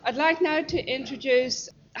I'd like now to introduce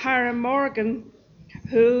Hiram Morgan,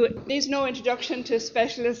 who needs no introduction to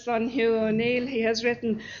specialists on Hugh O'Neill. He has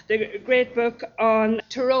written the great book on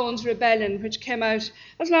Tyrone's Rebellion, which came out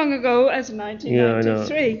as long ago as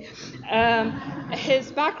 1993.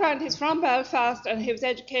 His background, he's from Belfast and he was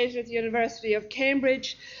educated at the University of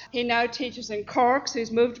Cambridge. He now teaches in Cork, so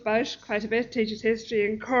he's moved about quite a bit, teaches history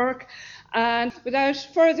in Cork. And without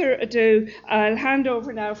further ado, I'll hand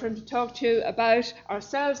over now for him to talk to you about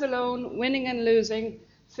Ourselves Alone, Winning and Losing,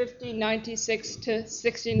 1596 to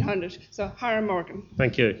 1600. So, Hiram Morgan.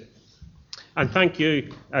 Thank you. And thank you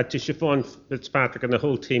to Siobhan Fitzpatrick and the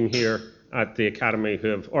whole team here at the Academy who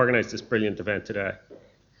have organised this brilliant event today.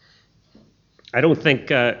 I don't think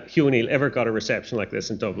Hugh O'Neill ever got a reception like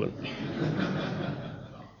this in Dublin.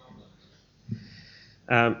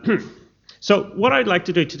 So what I'd like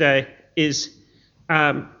to do today is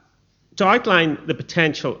to outline the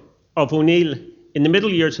potential of O'Neill in the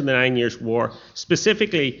middle years of the 9 Years' War,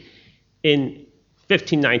 specifically in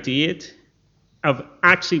 1598, of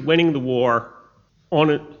actually winning the war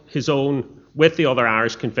on his own with the other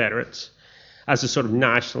Irish Confederates as a sort of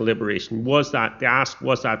national liberation. Was that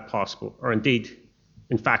possible? Or indeed,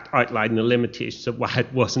 in fact, outlining the limitations of why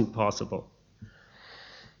it wasn't possible.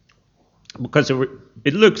 Because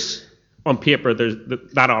it looks on paper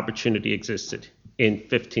that opportunity existed in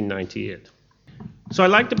 1598. So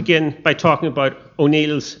I'd like to begin by talking about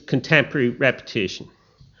O'Neill's contemporary reputation.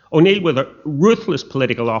 O'Neill was a ruthless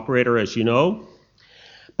political operator, as you know,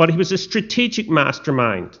 but he was a strategic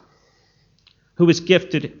mastermind who was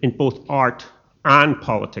gifted in both art and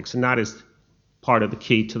politics, and that is part of the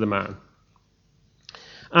key to the man.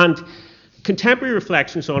 And contemporary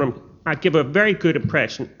reflections on him give a very good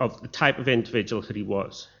impression of the type of individual that he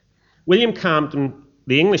was. William Camden,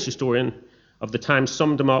 the English historian of the time,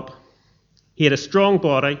 summed him up. He had a strong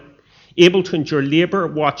body, able to endure labour,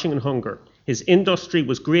 watching and hunger. His industry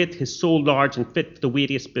was great, his soul large and fit for the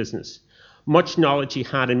weightiest business. Much knowledge he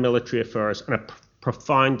had in military affairs and a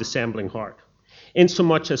profound dissembling heart,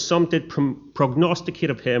 insomuch as some did prognosticate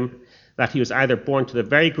of him that he was either born to the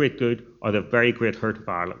very great good or the very great hurt of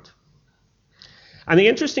Ireland. And the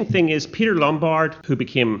interesting thing is, Peter Lombard, who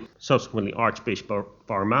became subsequently Archbishop of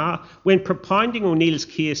Armagh, when propounding O'Neill's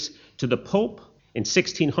case to the Pope in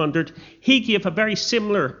 1600, he gave a very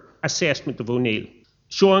similar assessment of O'Neill,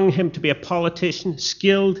 showing him to be a politician,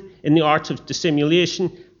 skilled in the arts of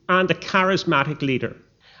dissimulation, and a charismatic leader.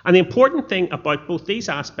 And the important thing about both these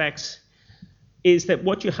aspects is that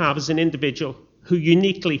what you have is an individual who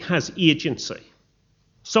uniquely has agency,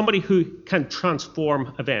 somebody who can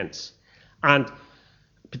transform events, and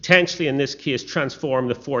potentially in this case transform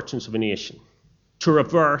the fortunes of a nation, to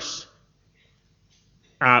reverse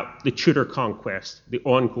the Tudor conquest, the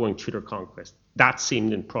ongoing Tudor conquest. That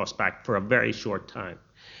seemed in prospect for a very short time.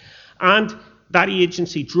 And that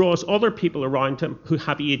agency draws other people around him who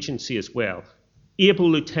have agency as well. Able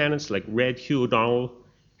lieutenants like Red Hugh O'Donnell,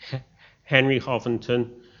 Henry Hovington,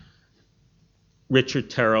 Richard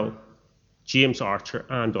Tyrrell, James Archer,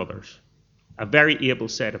 and others. A very able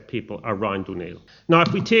set of people around O'Neill. Now,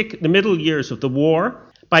 if we take the middle years of the war,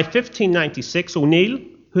 by 1596, O'Neill,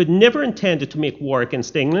 who had never intended to make war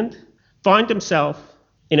against England, found himself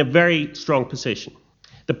in a very strong position.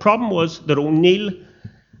 The problem was that O'Neill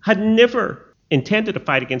had never intended to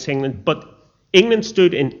fight against England, but England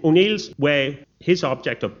stood in O'Neill's way, his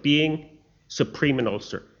object of being supreme in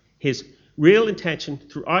Ulster. His real intention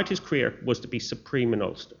throughout his career was to be supreme in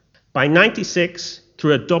Ulster. By 96,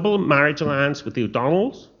 through a double marriage alliance with the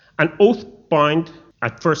O'Donnells, an oath-bound,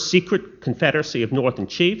 at first secret confederacy of northern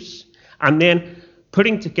chiefs, and then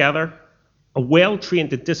putting together a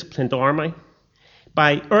well-trained and disciplined army,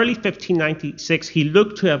 by early 1596, he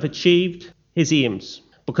looked to have achieved his aims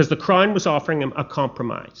because the Crown was offering him a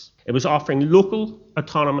compromise. It was offering local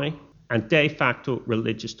autonomy and de facto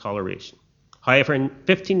religious toleration. However, in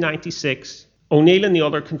 1596, O'Neill and the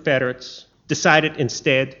other Confederates decided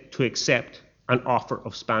instead to accept an offer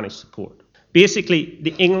of Spanish support. Basically,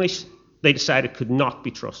 the English, they decided, could not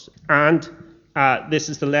be trusted. And this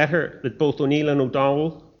is the letter that both O'Neill and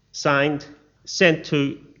O'Donnell signed, sent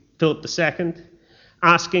to Philip II,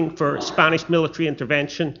 asking for Spanish military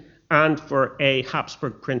intervention and for a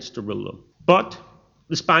Habsburg prince to rule them. But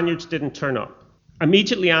the Spaniards didn't turn up.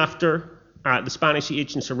 Immediately after the Spanish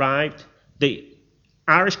agents arrived, the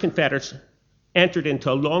Irish Confederates entered into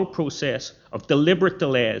a long process of deliberate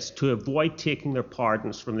delays to avoid taking their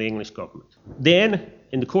pardons from the English government. Then,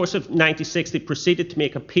 in the course of 96, they proceeded to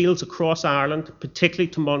make appeals across Ireland, particularly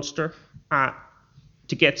to Munster,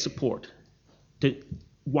 to get support, to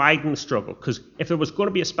widen the struggle, because if there was going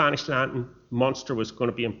to be a Spanish landing, Munster was going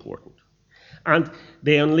to be important. And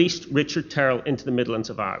they unleashed Richard Tyrrell into the Midlands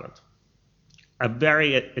of Ireland. A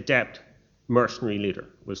very adept mercenary leader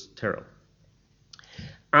was Tyrrell.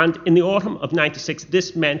 And in the autumn of 96,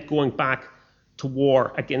 this meant going back to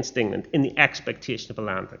war against England in the expectation of a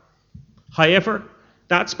landing. However,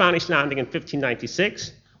 that Spanish landing in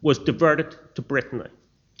 1596 was diverted to Brittany.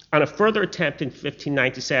 And a further attempt in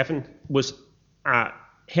 1597 was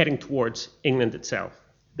heading towards England itself.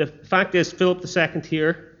 The fact is, Philip II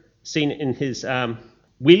here, seen in his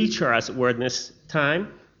wheelchair, as it were, in this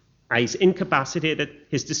time, he's incapacitated.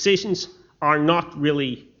 His decisions are not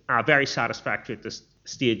really very satisfactory at this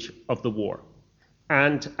stage of the war.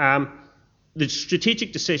 And the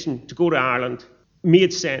strategic decision to go to Ireland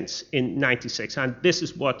made sense in 96, and this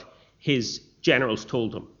is what his generals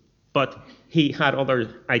told him. But he had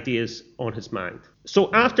other ideas on his mind.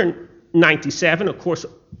 So after 97, of course,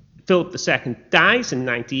 Philip II dies in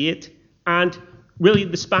 98, and really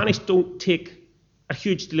the Spanish don't take a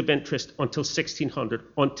huge deal of interest until 1600,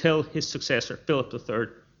 until his successor, Philip III,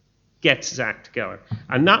 gets his act together.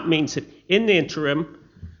 And that means that in the interim,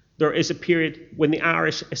 there is a period when the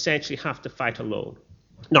Irish essentially have to fight alone.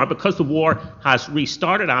 Now, because the war has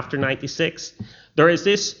restarted after 96, there is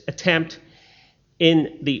this attempt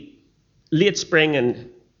in the late spring and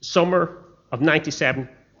summer of 97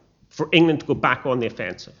 for England to go back on the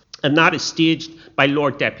offensive. And that is staged by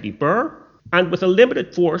Lord Deputy Burr. And with a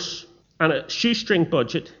limited force and a shoestring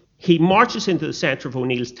budget, he marches into the centre of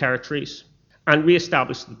O'Neill's territories and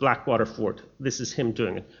re-establishes the Blackwater Fort. This is him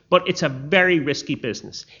doing it. But it's a very risky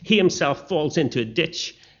business. He himself falls into a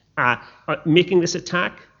ditch making this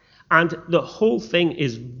attack, and the whole thing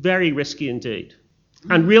is very risky indeed.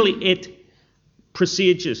 And really it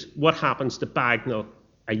presages what happens to Bagnall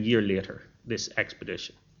a year later, this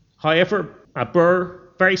expedition. However, Burr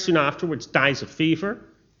very soon afterwards dies of fever.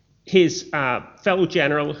 His fellow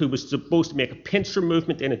general, who was supposed to make a pincer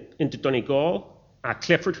movement into Donegal,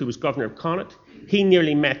 Clifford, who was governor of Connaught, he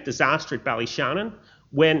nearly met disaster at Ballyshannon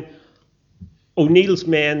when O'Neill's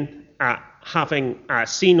men, having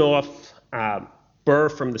seen off Burr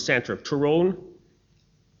from the centre of Tyrone,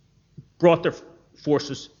 brought their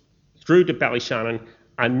forces through to Ballyshannon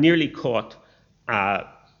and nearly caught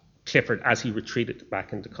Clifford as he retreated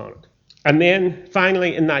back into Connaught. And then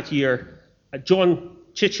finally in that year, John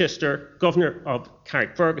Chichester, governor of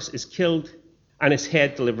Carrickfergus, is killed and his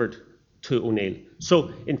head delivered to O'Neill.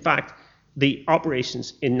 So in fact, the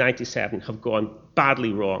operations in 97 have gone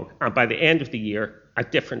badly wrong, and by the end of the year, a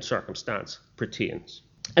different circumstance pertains.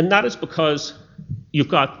 And that is because you've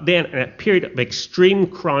got then a period of extreme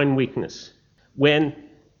crown weakness when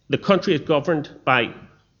the country is governed by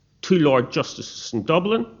two Lord Justices in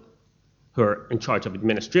Dublin, who are in charge of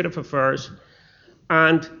administrative affairs,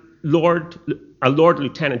 and a Lord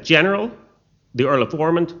Lieutenant General, the Earl of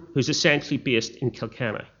Ormond, who's essentially based in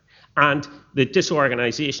Kilkenny. And the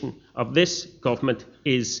disorganisation of this government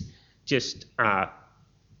is just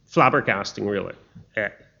flabbergasting, really.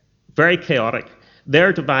 Very chaotic.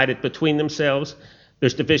 They're divided between themselves.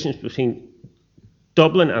 There's divisions between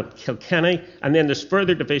Dublin and Kilkenny, and then there's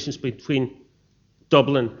further divisions between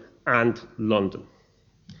Dublin and London.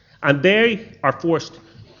 And they are forced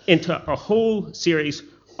into a whole series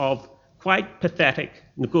of quite pathetic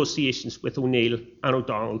negotiations with O'Neill and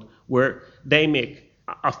O'Donnell, where they make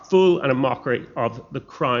a fool and a mockery of the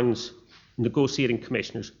Crown's negotiating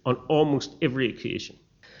commissioners on almost every occasion.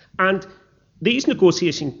 And these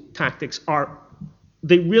negotiation tactics are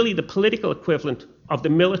really the political equivalent of the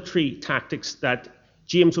military tactics that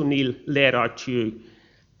James O'Neill laid out to you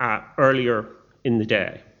earlier in the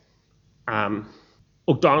day.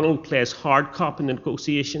 O'Donnell plays hard cop in the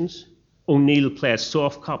negotiations. O'Neill plays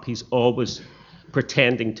soft cop. He's always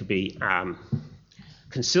pretending to be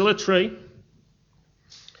conciliatory.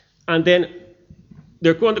 And then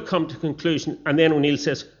they're going to come to a conclusion, and then O'Neill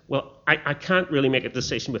says, well, I can't really make a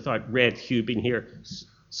decision without Red Hugh being here.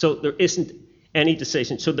 So there isn't any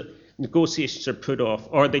decision. So the negotiations are put off.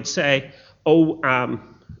 Or they'd say,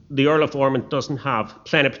 the Earl of Ormond doesn't have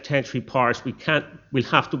plenipotentiary powers. We'll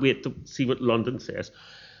have to wait to see what London says.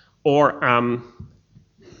 Or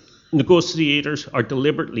negotiators are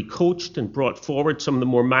deliberately coached and brought forward, some of the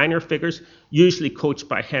more minor figures, usually coached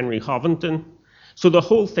by Henry Hovenden. So the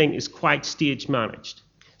whole thing is quite stage managed.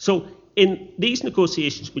 So in these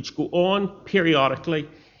negotiations, which go on periodically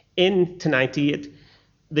into 98,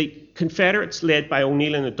 the Confederates, led by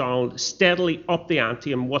O'Neill and O'Donnell, steadily up the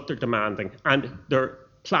ante on what they're demanding, and their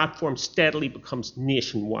platform steadily becomes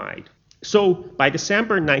nationwide. So by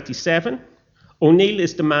December 97, O'Neill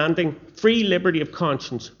is demanding free liberty of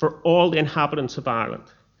conscience for all the inhabitants of Ireland,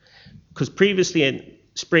 because previously in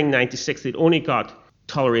spring 96 they'd only got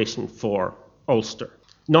toleration for Ulster.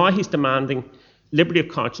 Now he's demanding liberty of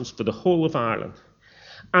conscience for the whole of Ireland.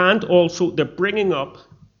 And also they're bringing up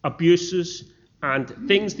abuses and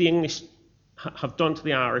things the English have done to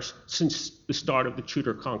the Irish since the start of the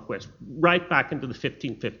Tudor conquest, right back into the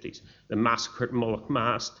 1550s. The massacre at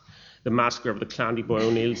Mullaghmast, the massacre of the Clandy-Boy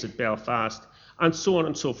O'Neills at Belfast, and so on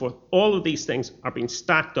and so forth. All of these things are being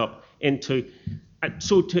stacked up into,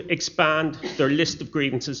 so to expand their list of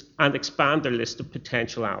grievances and expand their list of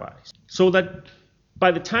potential allies. So that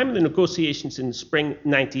by the time of the negotiations in spring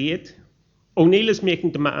 98, O'Neill is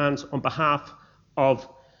making demands on behalf of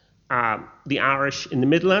the Irish in the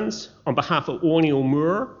Midlands, on behalf of Owen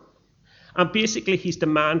O'Moore, and basically he's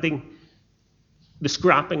demanding the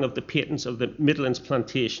scrapping of the patents of the Midlands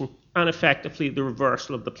plantation and effectively the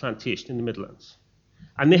reversal of the plantation in the Midlands.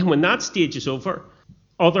 And then when that stage is over,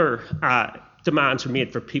 other demands are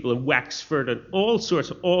made for people in Wexford and all sorts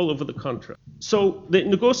of all over the country. So the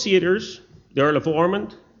negotiators, the Earl of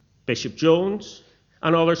Ormond, Bishop Jones,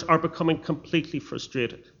 and others are becoming completely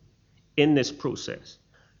frustrated in this process.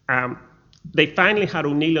 They finally had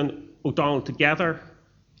O'Neill and O'Donnell together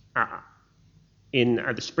in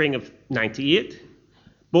the spring of 98.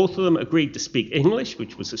 Both of them agreed to speak English,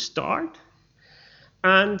 which was a start.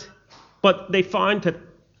 But they found that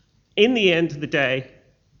in the end of the day,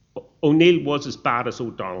 O'Neill was as bad as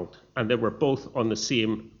O'Donnell, and they were both on the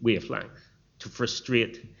same wavelength to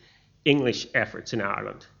frustrate English efforts in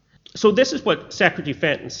Ireland. So this is what Secretary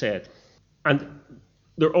Fenton said, and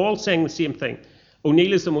they're all saying the same thing.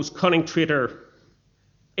 O'Neill is the most cunning traitor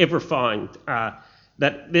ever found,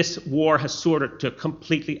 that this war has sorted to a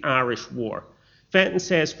completely Irish war. Fenton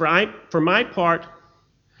says, for my part,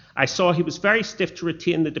 I saw he was very stiff to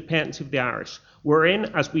retain the dependency of the Irish, wherein,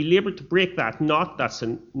 as we laboured to break that knot, that's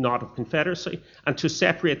a knot of confederacy, and to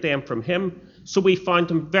separate them from him, so we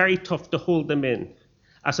found him very tough to hold them in,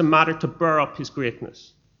 as a matter to bear up his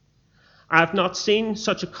greatness. I have not seen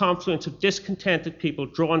such a confluence of discontented people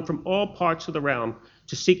drawn from all parts of the realm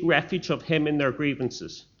to seek refuge of him in their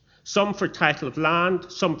grievances, some for title of land,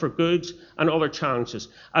 some for goods, and other challenges,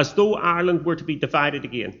 as though Ireland were to be divided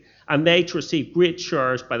again, and they to receive great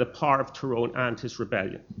shares by the power of Tyrone and his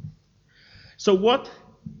rebellion. So what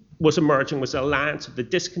was emerging was an alliance of the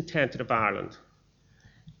discontented of Ireland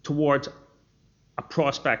towards a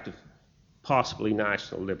prospect of possibly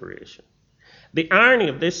national liberation. The irony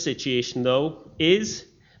of this situation, though, is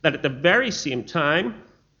that at the very same time,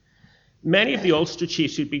 many of the Ulster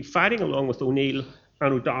chiefs who'd been fighting along with O'Neill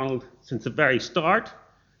and O'Donnell since the very start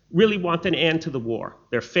really want an end to the war.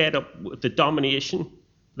 They're fed up with the domination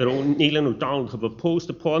that O'Neill and O'Donnell have imposed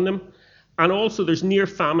upon them, and also there's near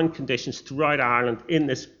famine conditions throughout Ireland in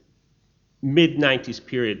this mid-90s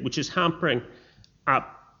period, which is hampering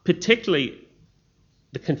particularly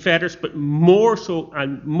the Confederates, but more so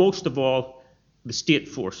and most of all, the state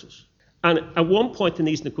forces. And at one point in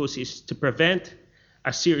these negotiations, to prevent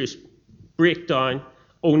a serious breakdown,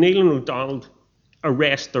 O'Neill and O'Donnell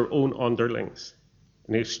arrest their own underlings.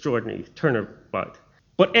 An extraordinary turnabout.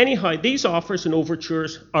 But anyhow, these offers and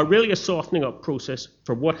overtures are really a softening up process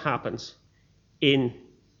for what happens in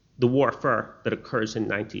the warfare that occurs in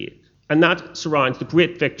 98. And that surrounds the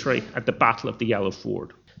great victory at the Battle of the Yellow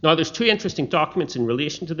Ford. Now, there's two interesting documents in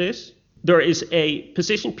relation to this. There is a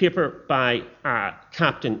position paper by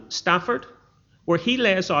Captain Stafford, where he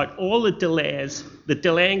lays out all the delays, the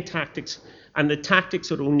delaying tactics, and the tactics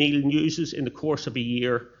that O'Neill uses in the course of a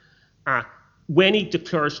year when he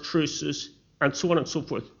declares truces and so on and so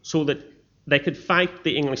forth, so that they could fight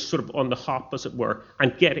the English sort of on the hop, as it were,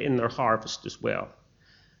 and get in their harvest as well.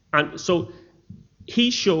 And so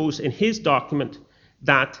he shows in his document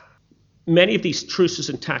that many of these truces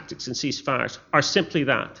and tactics and ceasefires are simply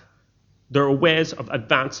that. There are ways of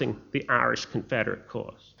advancing the Irish Confederate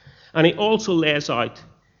cause. And he also lays out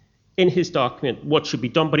in his document what should be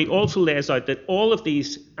done, but he also lays out that all of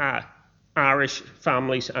these Irish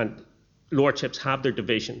families and lordships have their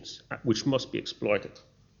divisions, which must be exploited.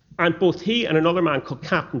 And both he and another man called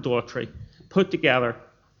Captain Daughtry put together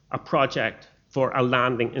a project for a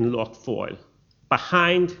landing in Lough Foyle,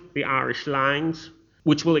 behind the Irish lines,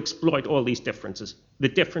 which will exploit all these differences, the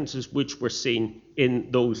differences which were seen in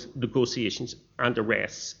those negotiations and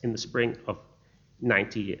arrests in the spring of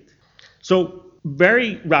 98. So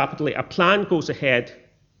very rapidly, a plan goes ahead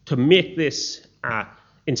to make this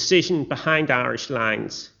incision behind Irish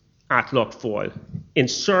lines at Lough Foyle,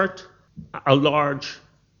 insert a large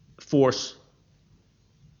force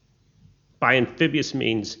by amphibious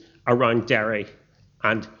means around Derry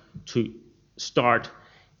and to start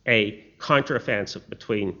a counter-offensive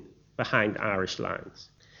behind Irish lines.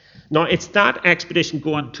 Now, it's that expedition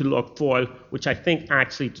going to Lough Foyle which I think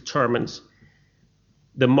actually determines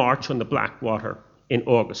the March on the Blackwater in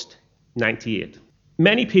August 98.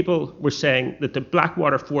 Many people were saying that the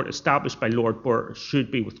Blackwater fort established by Lord Burr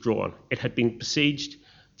should be withdrawn. It had been besieged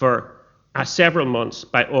for several months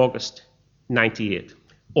by August 98.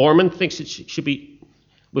 Ormond thinks it should be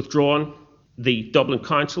withdrawn. The Dublin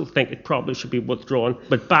Council think it probably should be withdrawn.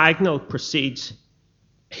 But Bagnall proceeds.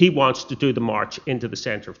 He wants to do the march into the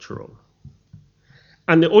centre of Tyrone.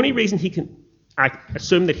 And the only reason I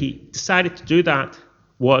assume that he decided to do that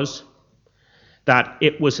was that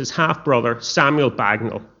it was his half-brother, Samuel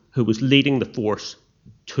Bagnall, who was leading the force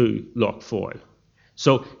to Lough Foyle.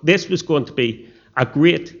 So this was going to be a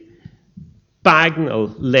great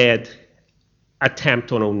Bagnall-led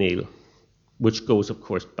attempt on O'Neill, which goes, of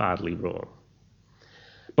course, badly wrong.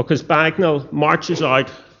 Because Bagnall marches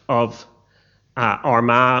out of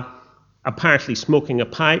Armagh, apparently smoking a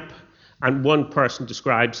pipe, and one person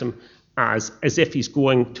describes him as if he's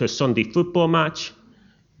going to a Sunday football match.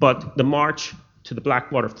 But the march to the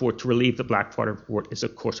Blackwater Fort to relieve the Blackwater Fort is,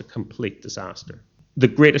 of course, a complete disaster. The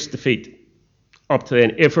greatest defeat up to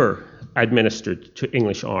then ever administered to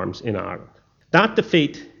English arms in Ireland. That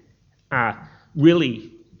defeat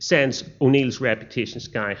really sends O'Neill's reputation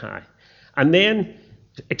sky high. And then,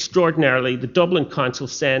 extraordinarily, the Dublin Council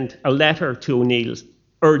send a letter to O'Neill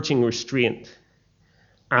urging restraint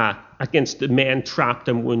against the men trapped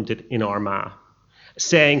and wounded in Armagh,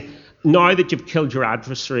 saying, now that you've killed your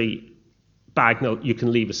adversary, Bagnall, you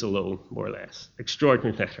can leave us alone, more or less.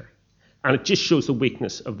 Extraordinary letter. And it just shows the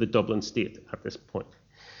weakness of the Dublin state at this point.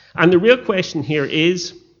 And the real question here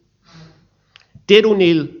is, did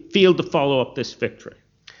O'Neill fail to follow up this victory?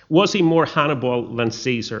 Was he more Hannibal than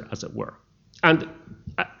Caesar, as it were? And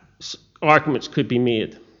arguments could be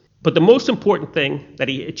made. But the most important thing that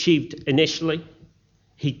he achieved initially,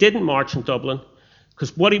 he didn't march in Dublin,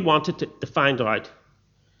 because what he wanted to find out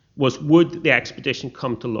was, would the expedition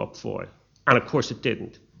come to Lough Foyle? And of course it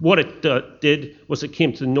didn't. What it did was it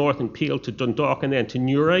came to the north in Peel, to Dundalk, and then to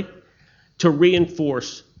Newry, to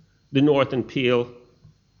reinforce the north in Peel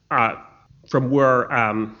from where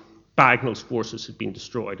Bagnall's forces had been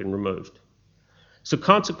destroyed and removed. So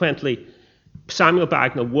consequently, Samuel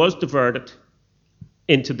Bagnall was diverted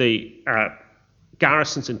into the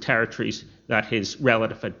garrisons and territories that his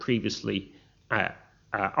relative had previously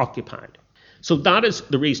occupied. So that is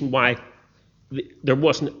the reason why there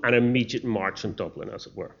wasn't an immediate march on Dublin, as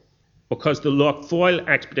it were. Because the Lough Foyle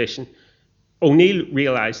expedition, O'Neill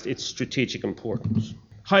realised its strategic importance.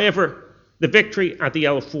 However, the victory at the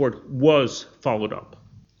Yellow Ford was followed up.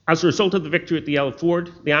 As a result of the victory at the Yellow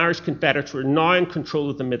Ford, the Irish Confederates were now in control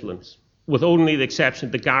of the Midlands, with only the exception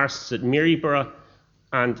of the garrisons at Maryborough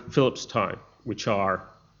and Philipstown, which are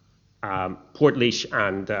Portlaoise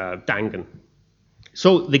and Dangan.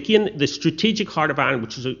 So again, the strategic heart of Ireland,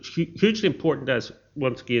 which is hugely important, as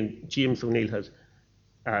once again James O'Neill has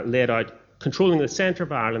laid out, controlling the centre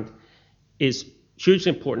of Ireland is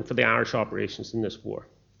hugely important for the Irish operations in this war.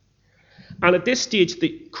 And at this stage,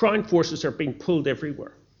 the Crown forces are being pulled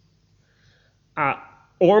everywhere.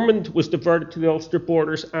 Ormond was diverted to the Ulster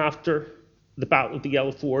borders after the Battle of the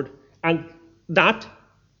Yellow Ford, and that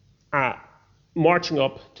marching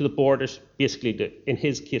up to the borders, basically in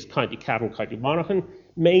his case County Cavan, County Monaghan,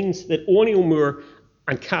 means that Owen O'Moore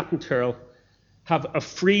and Captain Tyrrell have a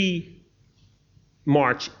free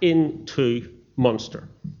march into Munster.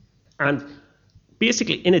 And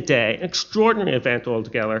basically in a day, an extraordinary event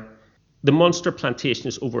altogether, the Munster plantation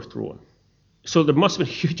is overthrown. So there must have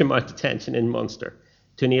been a huge amount of tension in Munster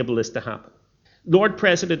to enable this to happen. Lord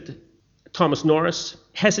President Thomas Norris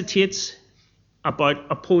hesitates about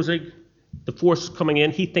opposing the forces coming in.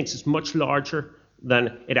 He thinks it's much larger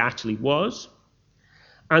than it actually was.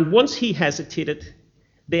 And once he hesitated,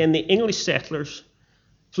 then the English settlers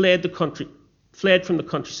fled from the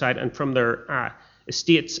countryside and from their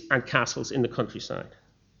estates and castles in the countryside.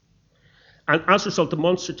 And as a result, the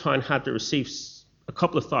Munster town had to receive a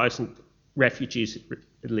couple of thousand refugees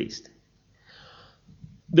at least.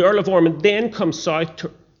 The Earl of Ormond then comes south,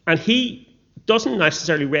 and he doesn't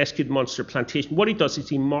necessarily rescue the Munster plantation. What he does is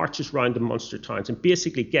he marches around the Munster towns and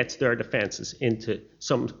basically gets their defences into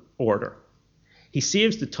some order. He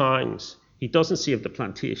saves the towns, he doesn't save the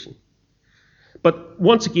plantation. But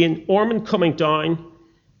once again, Ormond coming down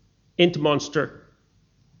into Munster,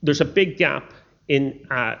 there's a big gap in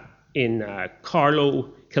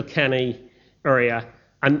Carlow, Kilkenny area,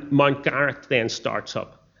 and Mountgarrett then starts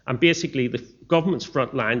up. And basically the government's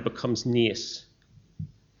front line becomes Naas.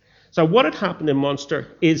 So what had happened in Munster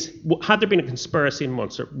is, had there been a conspiracy in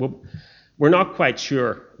Munster? We're not quite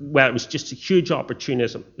sure. Well, it was just a huge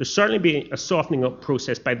opportunism. There's certainly been a softening up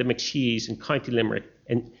process by the McShees in County Limerick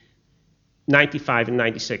in 95 and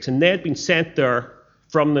 96, and they had been sent there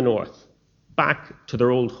from the north back to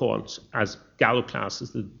their old haunts as Gallo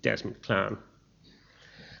classes, the Desmond clan.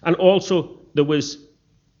 And also there was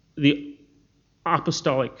the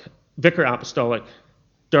Vicar Apostolic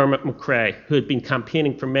Dermot McCrae, who had been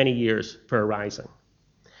campaigning for many years for a rising.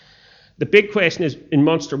 The big question is, in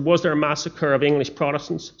Munster, was there a massacre of English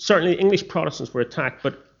Protestants? Certainly English Protestants were attacked,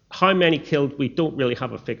 but how many killed, we don't really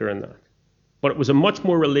have a figure in that. But it was a much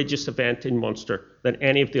more religious event in Munster than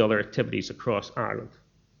any of the other activities across Ireland.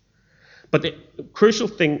 But the crucial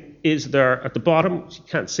thing is there at the bottom, you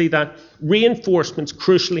can't see that, reinforcements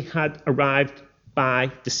crucially had arrived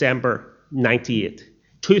by December 98.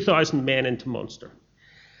 2,000 men into Munster.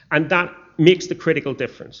 And that makes the critical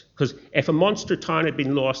difference, because if a Munster town had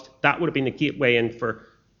been lost, that would have been a gateway in for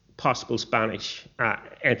possible Spanish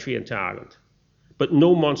entry into Ireland. But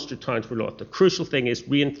no Munster towns were lost. The crucial thing is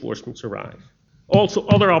reinforcements arrive. Also,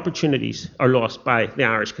 other opportunities are lost by the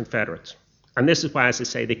Irish Confederates. And this is why, as I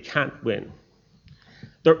say, they can't win.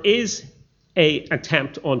 There is an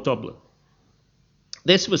attempt on Dublin.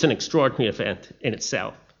 This was an extraordinary event in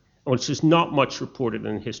itself, which is not much reported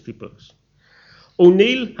in history books.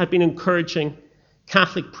 O'Neill had been encouraging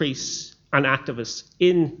Catholic priests and activists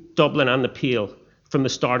in Dublin and the Peel from the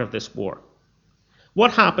start of this war.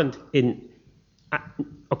 What happened in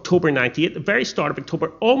October 98, the very start of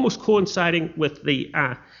October, almost coinciding with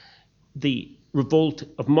the revolt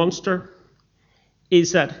of Munster,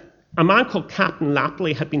 is that a man called Captain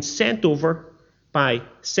Lapley had been sent over by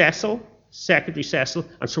Cecil, Secretary Cecil,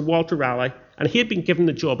 and Sir Walter Raleigh, and he had been given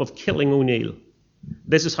the job of killing O'Neill.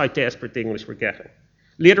 This is how desperate the English were getting.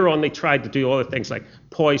 Later on, they tried to do other things like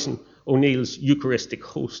poison O'Neill's Eucharistic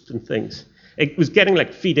host and things. It was getting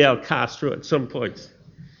like Fidel Castro at some point.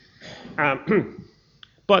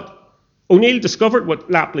 But O'Neill discovered what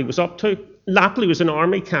Lapley was up to. Lapley was an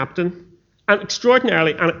army captain, and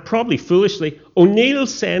extraordinarily, and probably foolishly, O'Neill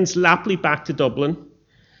sends Lapley back to Dublin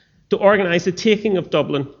to organise the taking of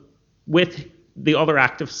Dublin with the other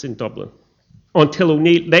activists in Dublin, until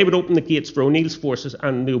they would open the gates for O'Neill's forces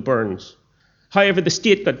and the O'Byrnes. However, the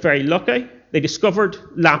state got very lucky. They discovered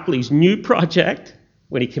Lapley's new project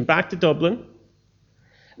when he came back to Dublin.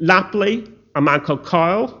 Lapley, a man called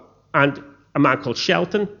Cowell, and a man called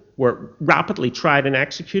Shelton were rapidly tried and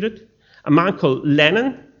executed. A man called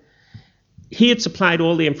Lennon, he had supplied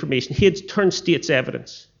all the information. He had turned state's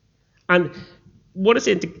evidence. And what is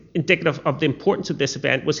indicative of the importance of this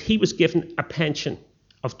event was he was given a pension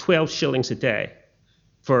of 12 shillings a day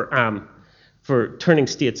for turning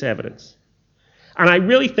state's evidence. And I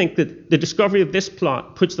really think that the discovery of this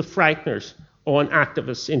plot puts the frighteners on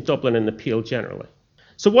activists in Dublin and the Peel generally.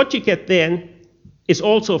 So what you get then is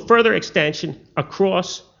also a further extension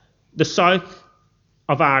across the south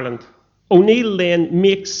of Ireland. O'Neill then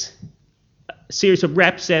makes a series of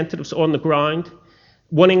representatives on the ground.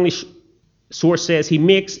 One English source says he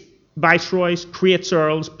makes viceroys, creates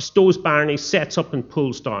earls, bestows baronies, sets up and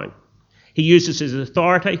pulls down. He uses his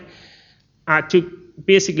authority to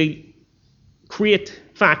basically create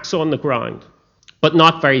facts on the ground, but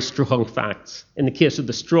not very strong facts. In the case of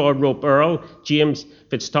the Straw Rope Earl, James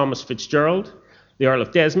Fitzthomas Fitzgerald, the Earl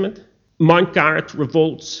of Desmond, Mountgarrett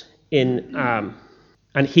revolts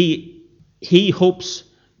and he hopes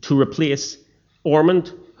to replace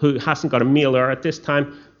Ormond, who hasn't got a male heir at this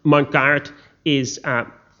time. Mountgarrett is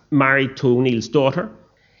married to O'Neill's daughter.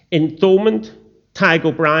 In Thomond, Tig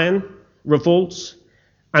O'Brien revolts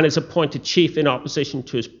and is appointed chief in opposition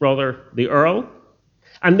to his brother, the Earl.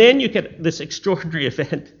 And then you get this extraordinary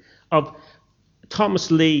event of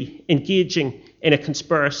Thomas Lee engaging in a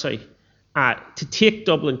conspiracy to take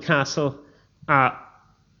Dublin Castle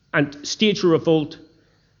and stage a revolt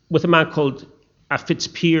with a man called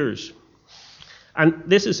Fitzpiers. And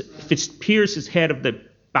this is, Fitzpiers is head of the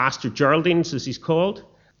Bastard Geraldines, as he's called.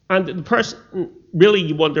 And the person, really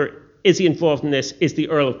you wonder, is he involved in this, is the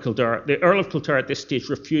Earl of Kildare. The Earl of Kildare at this stage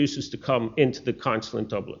refuses to come into the council in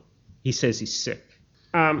Dublin. He says he's sick.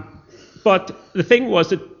 But the thing was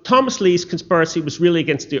that Thomas Lee's conspiracy was really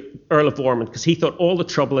against the Earl of Ormond, because he thought all the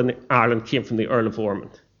trouble in Ireland came from the Earl of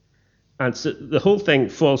Ormond. And so the whole thing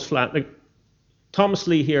falls flat. Like, Thomas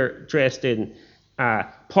Lee here, dressed in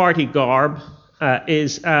party garb,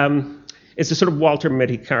 is a sort of Walter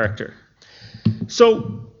Mitty character.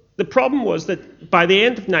 So the problem was that by the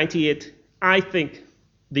end of 98, I think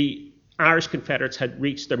the Irish Confederates had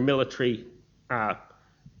reached their military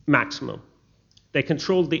maximum. They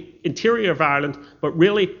controlled the interior of Ireland, but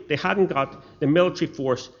really they hadn't got the military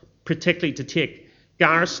force, particularly to take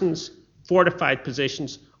garrisons, fortified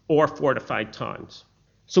positions, or fortified towns.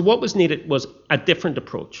 So what was needed was a different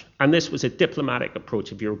approach, and this was a diplomatic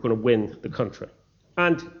approach if you were going to win the country.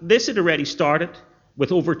 And this had already started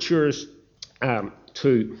with overtures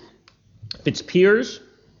to Fitzpiers,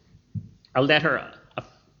 a letter,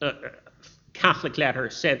 a Catholic letter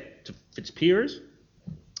sent to Fitzpiers,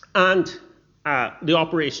 and the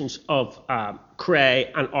operations of Cray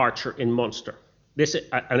and Archer in Munster.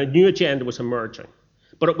 And a new agenda was emerging,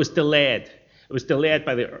 but it was delayed. It was delayed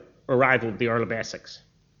by the arrival of the Earl of Essex.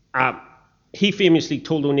 He famously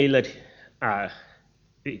told O'Neill that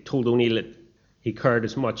he cared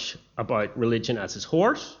as much about religion as his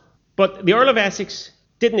horse. But the Earl of Essex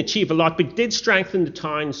didn't achieve a lot, but did strengthen the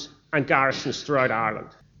towns and garrisons throughout Ireland.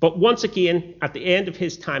 But once again, at the end of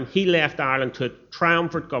his time, he left Ireland to a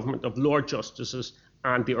triumvirate government of Lord Justices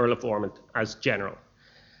and the Earl of Ormond as general.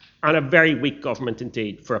 And a very weak government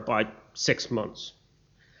indeed for about 6 months.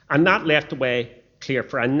 And that left the way clear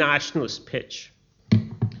for a nationalist pitch.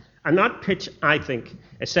 And that pitch, I think,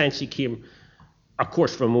 essentially came, of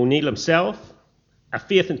course, from O'Neill himself, a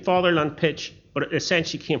faith in fatherland pitch, but it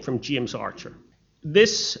essentially came from James Archer. The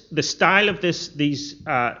style of these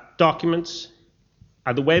documents,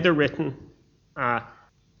 the way they're written,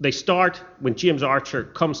 they start when James Archer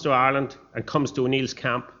comes to Ireland and comes to O'Neill's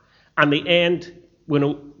camp, and they end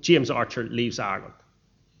when James Archer leaves Ireland.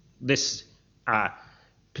 This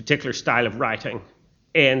particular style of writing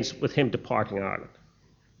ends with him departing Ireland.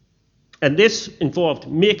 And this involved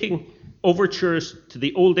making overtures to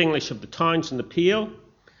the Old English of the towns and the Pale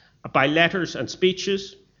by letters and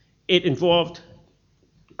speeches. It involved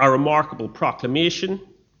a remarkable proclamation.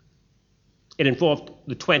 It involved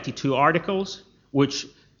the 22 Articles, which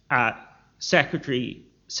Secretary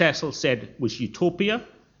Cecil said was utopia.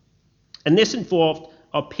 And this involved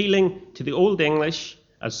appealing to the Old English,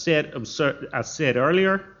 as said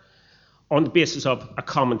earlier, on the basis of a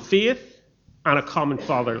common faith and a common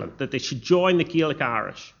fatherland, that they should join the Gaelic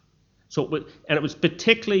Irish. It was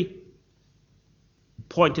particularly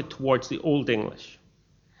pointed towards the Old English.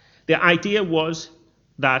 The idea was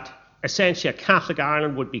that essentially a Catholic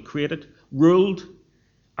Ireland would be created, ruled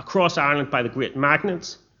across Ireland by the great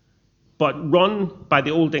magnates, but run by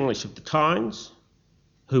the Old English of the towns,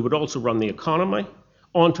 who would also run the economy,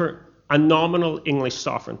 under a nominal English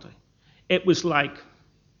sovereignty. It was like,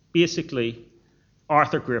 basically,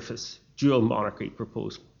 Arthur Griffith's dual monarchy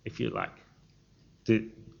proposal, if you like, to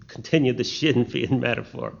continue the Sinn Féin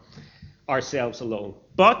metaphor, ourselves alone.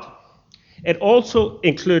 But it also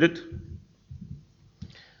included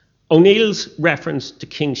O'Neill's reference to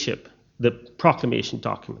kingship, the proclamation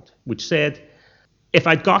document, which said, if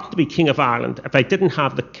I'd got to be King of Ireland, if I didn't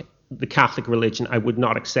have the Catholic religion, I would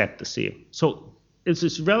not accept the same. So it's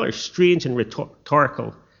this rather strange and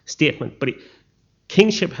rhetorical statement, but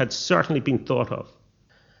kingship had certainly been thought of.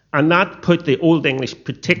 And that put the Old English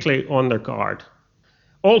particularly on their guard.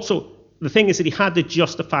 Also, the thing is that he had to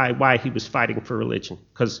justify why he was fighting for religion,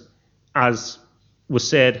 because, as was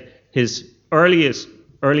said, his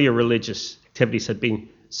earlier religious activities had been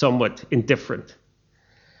somewhat indifferent.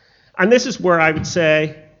 And this is where I would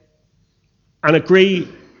say, and agree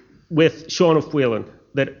with Sean of Whelan,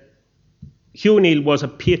 that Hugh O'Neill was a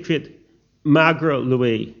patriot magre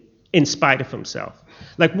lui, in spite of himself.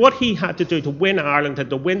 Like, what he had to do to win Ireland and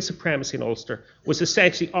to win supremacy in Ulster was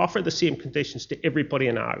essentially offer the same conditions to everybody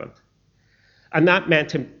in Ireland. And that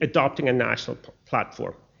meant him adopting a national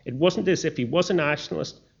platform. It wasn't as if he was a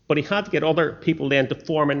nationalist, but he had to get other people then to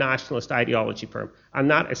form a nationalist ideology for him. And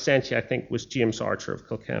that essentially, I think, was James Archer of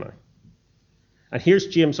Kilkenny. And here's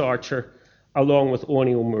James Archer along with Owen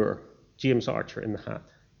O'Moore, James Archer in the hat.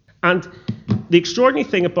 And the extraordinary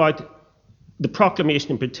thing about the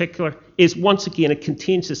proclamation in particular is, once again, it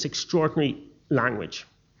contains this extraordinary language.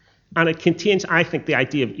 And it contains, I think, the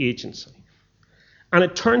idea of agency. And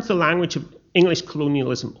it turns the language of English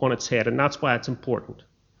colonialism on its head, and that's why it's important.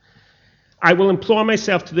 I will employ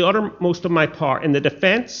myself to the uttermost of my power in their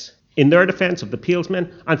defence of the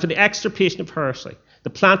Palesmen, and for the extirpation of heresy,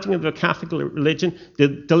 the planting of the Catholic religion, the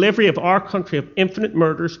delivery of our country of infinite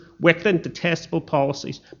murders, wicked and detestable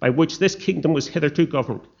policies by which this kingdom was hitherto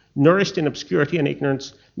governed, nourished in obscurity and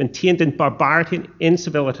ignorance, maintained in barbarity and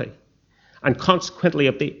incivility, and consequently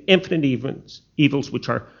of the infinite evils which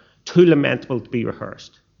are too lamentable to be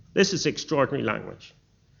rehearsed. This is extraordinary language.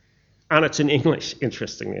 And it's in English,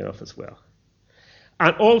 interestingly enough, as well.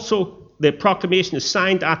 And also, the proclamation is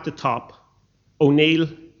signed at the top, O'Neill,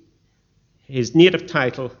 his native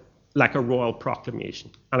title, like a royal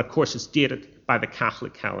proclamation. And of course, it's dated by the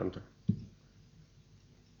Catholic calendar.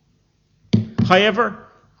 However,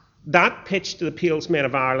 that pitch to the Palesmen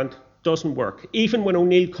of Ireland doesn't work. Even when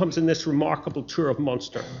O'Neill comes in this remarkable tour of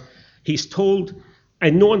Munster, he's told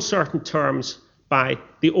in no uncertain terms by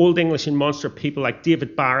the Old English and Munster people like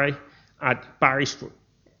David Barry at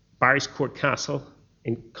Barryscourt Castle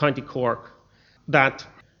in County Cork, that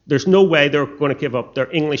there's no way they're going to give up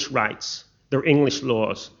their English rights, their English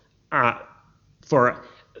laws, for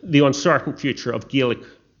the uncertain future of Gaelic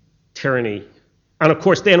tyranny. And of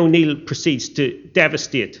course, then O'Neill proceeds to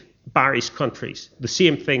devastate Barry's countries, the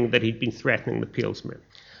same thing that he'd been threatening the Palesmen.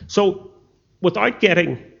 So, without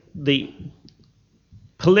getting the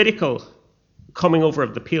political coming over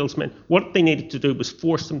of the Palesmen, what they needed to do was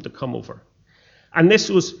force them to come over. And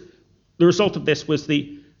the result of this was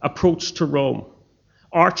the approach to Rome.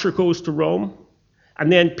 Archer goes to Rome,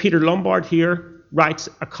 and then Peter Lombard here writes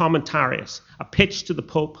a commentarius, a pitch to the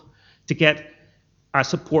Pope to get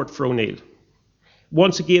support for O'Neill.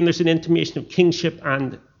 Once again, there's an intimation of kingship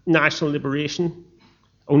and national liberation.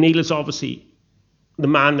 O'Neill is obviously the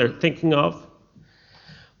man they're thinking of.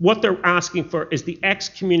 What they're asking for is the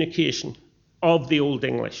excommunication of the Old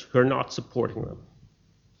English who are not supporting them.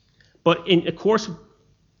 But in the course of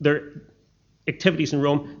their activities in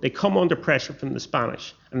Rome, they come under pressure from the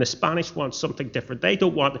Spanish, and the Spanish want something different. They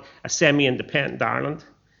don't want a semi-independent Ireland.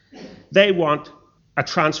 They want a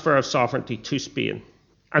transfer of sovereignty to Spain.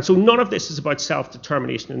 And so none of this is about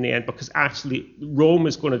self-determination in the end, because actually Rome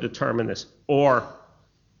is going to determine this, or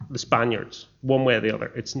the Spaniards, one way or the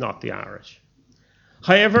other. It's not the Irish.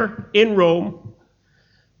 However, in Rome,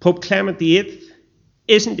 Pope Clement VIII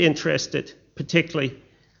isn't interested particularly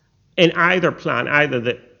in either plan, either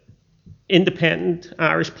the independent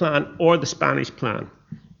Irish plan or the Spanish plan.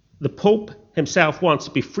 The Pope himself wants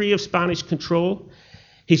to be free of Spanish control.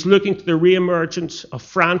 He's looking to the re-emergence of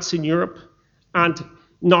France in Europe and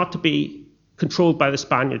not to be controlled by the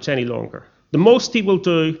Spaniards any longer. The most he will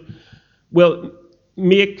do will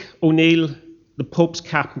make O'Neill the Pope's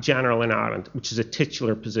Captain General in Ireland, which is a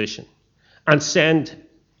titular position, and send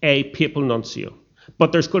a papal nuncio.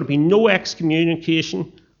 But there's going to be no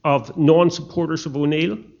excommunication of non-supporters of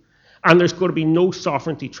O'Neill, and there's going to be no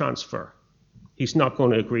sovereignty transfer. He's not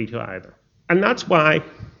going to agree to either. And that's why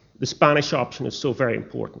the Spanish option is so very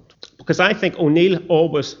important, because I think O'Neill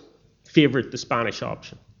always favoured the Spanish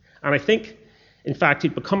option. And I think, in fact,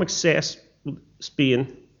 he'd become obsessed with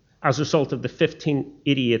Spain as a result of the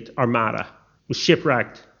 1588 Armada, was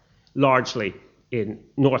shipwrecked largely in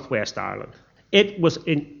northwest Ireland. It was,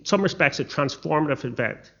 in some respects, a transformative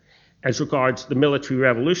event as regards the military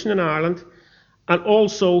revolution in Ireland, and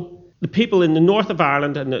also the people in the north of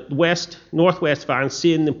Ireland and the northwest of Ireland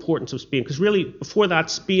seeing the importance of Spain, because really, before that,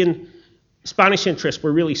 Spanish interests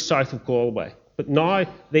were really south of Galway, but now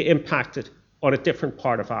they impacted on a different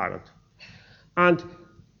part of Ireland. And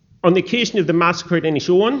on the occasion of the massacre at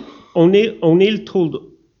Inishowen, O'Neill told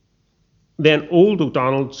then old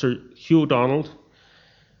O'Donnell, Sir Hugh O'Donnell,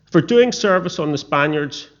 for doing service on the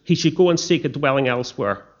Spaniards, he should go and seek a dwelling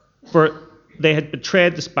elsewhere, for they had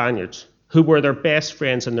betrayed the Spaniards, who were their best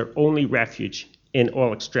friends and their only refuge in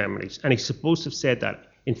all extremities. And he's supposed to have said that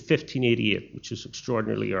in 1588, which is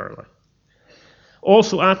extraordinarily early.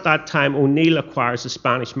 Also at that time, O'Neill acquires a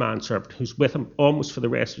Spanish manservant who's with him almost for the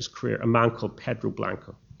rest of his career, a man called Pedro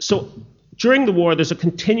Blanco. So during the war, there's a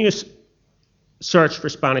continuous search for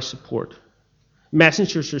Spanish support.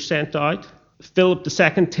 Messengers are sent out. Philip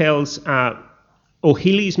II tells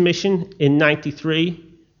O'Healy's mission in 93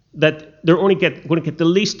 that they're only going to get the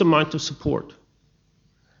least amount of support.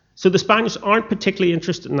 So the Spaniards aren't particularly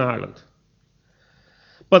interested in Ireland.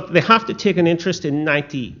 But they have to take an interest in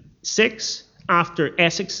 96 after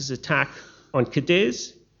Essex's attack on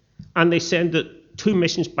Cadiz, and they send 2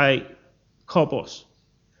 missions by Cobos.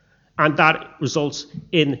 And that results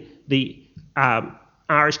in the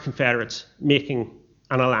Irish Confederates making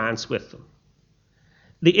an alliance with them.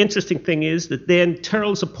 The interesting thing is that then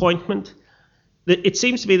Tyrrell's appointment, it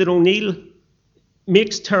seems to be that O'Neill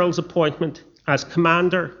makes Tyrrell's appointment as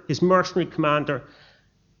commander, his mercenary commander.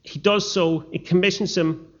 He does so, he commissions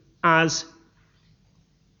him as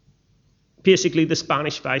basically the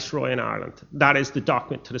Spanish viceroy in Ireland. That is the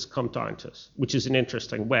document that has come down to us, which is an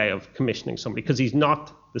interesting way of commissioning somebody, because he's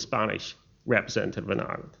not the Spanish representative in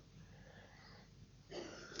Ireland.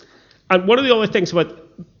 And one of the other things about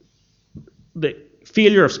the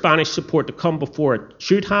failure of Spanish support to come before it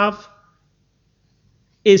should have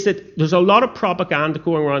is that there's a lot of propaganda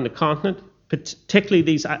going around the continent, particularly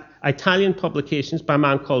these Italian publications by a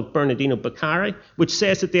man called Bernardino Beccari, which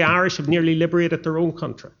says that the Irish have nearly liberated their own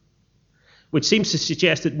country, which seems to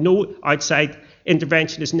suggest that no outside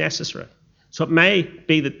intervention is necessary. So it may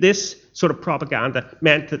be that this sort of propaganda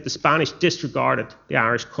meant that the Spanish disregarded the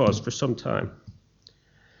Irish cause for some time.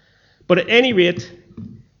 But at any rate,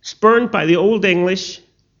 spurned by the Old English,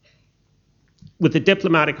 with the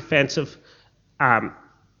diplomatic offensive,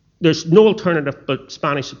 there's no alternative but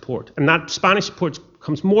Spanish support. And that Spanish support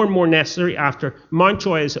becomes more and more necessary after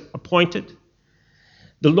Mountjoy is appointed.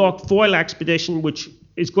 The Loch Foyle expedition, which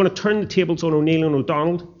is going to turn the tables on O'Neill and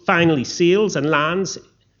O'Donnell, finally sails and lands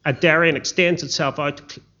at Derry and extends itself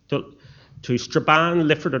out to Strabane,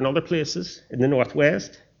 Lifford and other places in the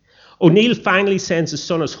northwest. O'Neill finally sends his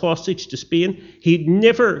son as hostage to Spain. He'd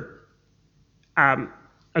never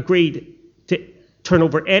agreed to turn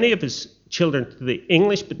over any of his children to the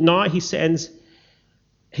English, but now he sends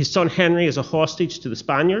his son Henry as a hostage to the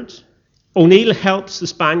Spaniards. O'Neill helps the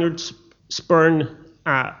Spaniards spurn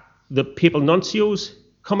the papal nuncios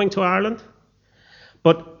coming to Ireland.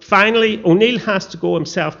 But finally, O'Neill has to go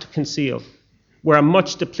himself to Kinsale, where a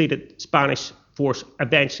much depleted Spanish force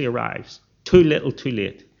eventually arrives. Too little, too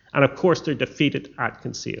late. And of course, they're defeated at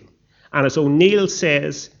Kinsale. And as O'Neill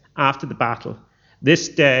says after the battle, this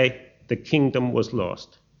day the kingdom was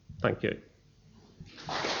lost. Thank you.